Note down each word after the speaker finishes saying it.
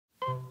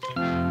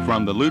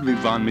From the Ludwig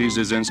von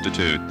Mises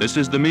Institute, this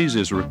is the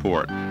Mises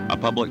Report, a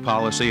public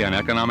policy and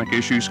economic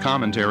issues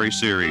commentary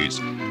series.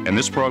 In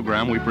this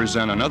program, we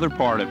present another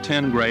part of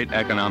 10 great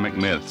economic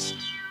myths.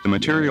 The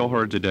material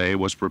heard today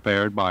was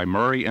prepared by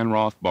Murray and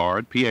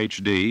Rothbard,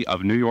 Ph.D.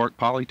 of New York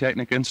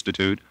Polytechnic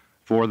Institute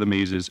for the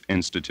Mises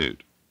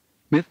Institute.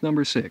 Myth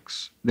number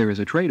 6. There is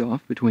a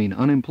trade-off between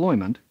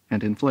unemployment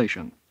and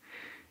inflation.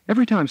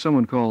 Every time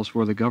someone calls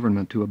for the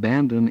government to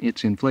abandon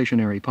its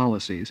inflationary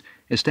policies,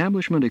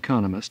 establishment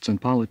economists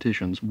and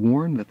politicians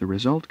warn that the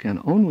result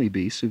can only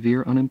be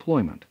severe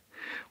unemployment.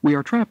 We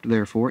are trapped,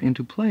 therefore,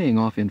 into playing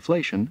off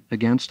inflation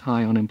against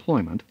high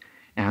unemployment,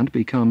 and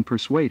become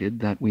persuaded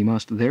that we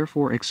must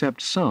therefore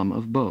accept some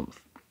of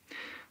both.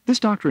 This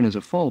doctrine is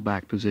a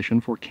fallback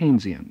position for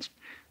Keynesians.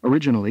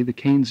 Originally, the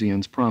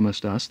Keynesians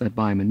promised us that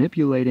by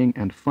manipulating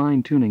and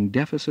fine-tuning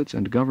deficits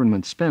and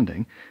government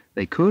spending,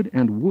 they could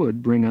and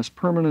would bring us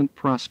permanent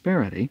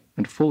prosperity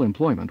and full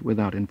employment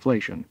without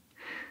inflation.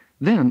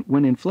 Then,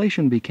 when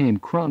inflation became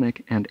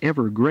chronic and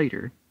ever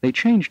greater, they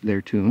changed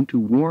their tune to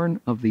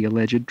warn of the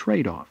alleged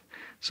trade-off,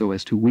 so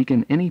as to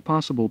weaken any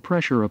possible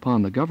pressure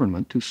upon the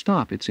government to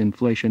stop its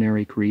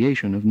inflationary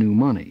creation of new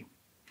money.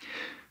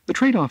 The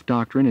trade-off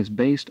doctrine is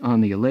based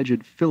on the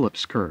alleged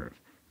Phillips curve,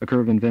 a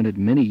curve invented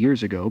many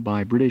years ago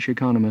by British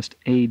economist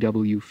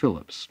A.W.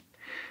 Phillips.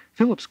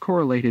 Phillips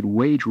correlated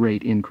wage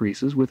rate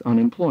increases with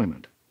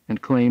unemployment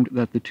and claimed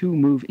that the two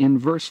move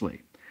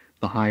inversely.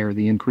 The higher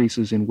the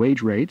increases in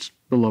wage rates,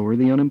 the lower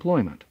the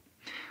unemployment.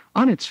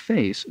 On its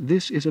face,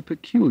 this is a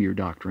peculiar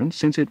doctrine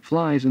since it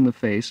flies in the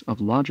face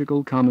of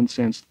logical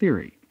common-sense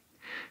theory.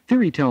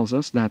 Theory tells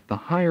us that the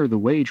higher the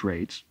wage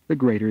rates, the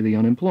greater the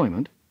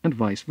unemployment, and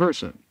vice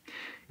versa.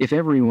 If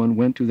everyone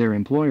went to their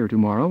employer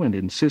tomorrow and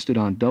insisted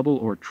on double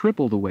or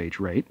triple the wage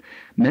rate,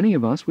 many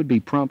of us would be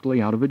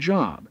promptly out of a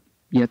job.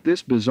 Yet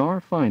this bizarre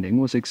finding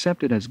was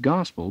accepted as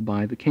gospel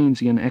by the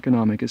Keynesian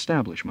economic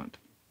establishment.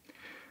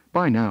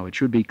 By now, it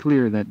should be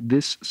clear that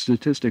this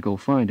statistical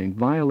finding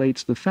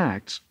violates the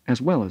facts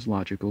as well as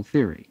logical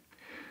theory.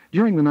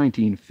 During the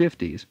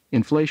 1950s,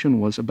 inflation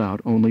was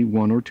about only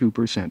 1 or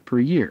 2% per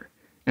year,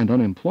 and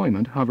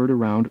unemployment hovered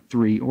around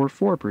 3 or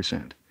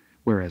 4%,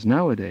 whereas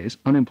nowadays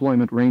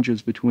unemployment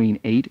ranges between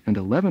 8 and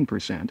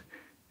 11%,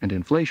 and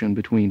inflation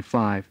between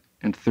 5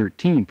 and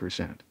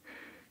 13%.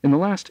 In the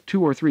last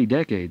 2 or 3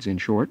 decades, in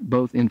short,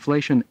 both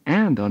inflation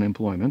and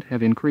unemployment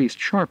have increased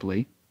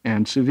sharply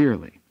and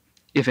severely.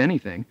 If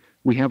anything,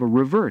 we have a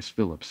reverse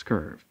Phillips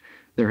curve.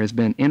 There has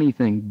been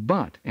anything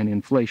but an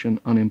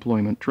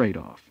inflation-unemployment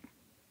trade-off.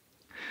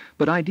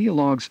 But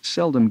ideologues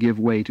seldom give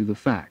way to the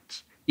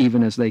facts,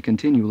 even as they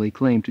continually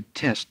claim to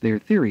test their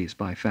theories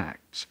by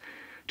facts.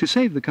 To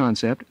save the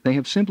concept, they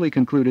have simply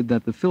concluded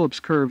that the Phillips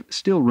curve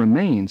still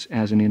remains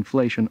as an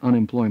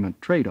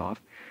inflation-unemployment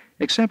trade-off,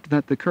 except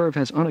that the curve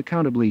has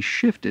unaccountably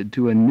shifted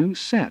to a new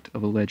set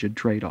of alleged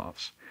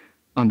trade-offs.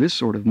 On this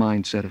sort of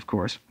mindset, of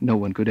course, no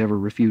one could ever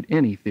refute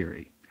any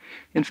theory.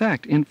 In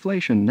fact,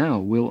 inflation now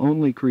will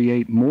only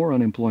create more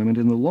unemployment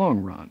in the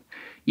long run,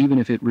 even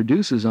if it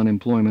reduces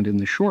unemployment in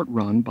the short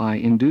run by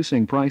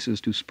inducing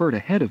prices to spurt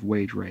ahead of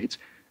wage rates,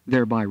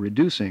 thereby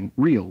reducing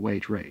real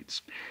wage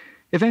rates.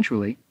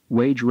 Eventually,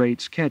 wage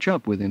rates catch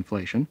up with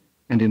inflation,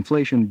 and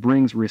inflation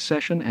brings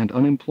recession and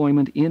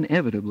unemployment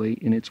inevitably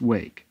in its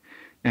wake.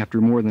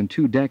 After more than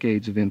 2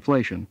 decades of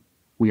inflation,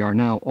 we are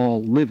now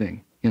all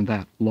living in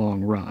that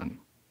long run.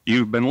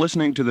 You've been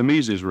listening to the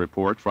Mises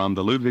Report from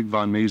the Ludwig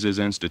von Mises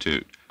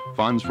Institute.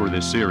 Funds for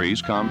this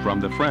series come from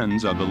the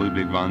Friends of the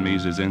Ludwig von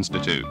Mises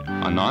Institute,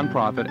 a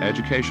nonprofit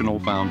educational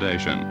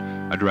foundation.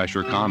 Address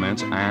your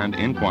comments and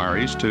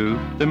inquiries to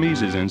the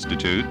Mises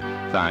Institute,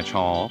 Thatch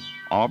Hall,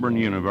 Auburn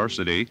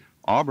University,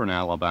 Auburn,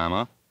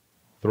 Alabama,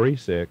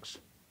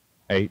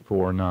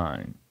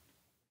 36849.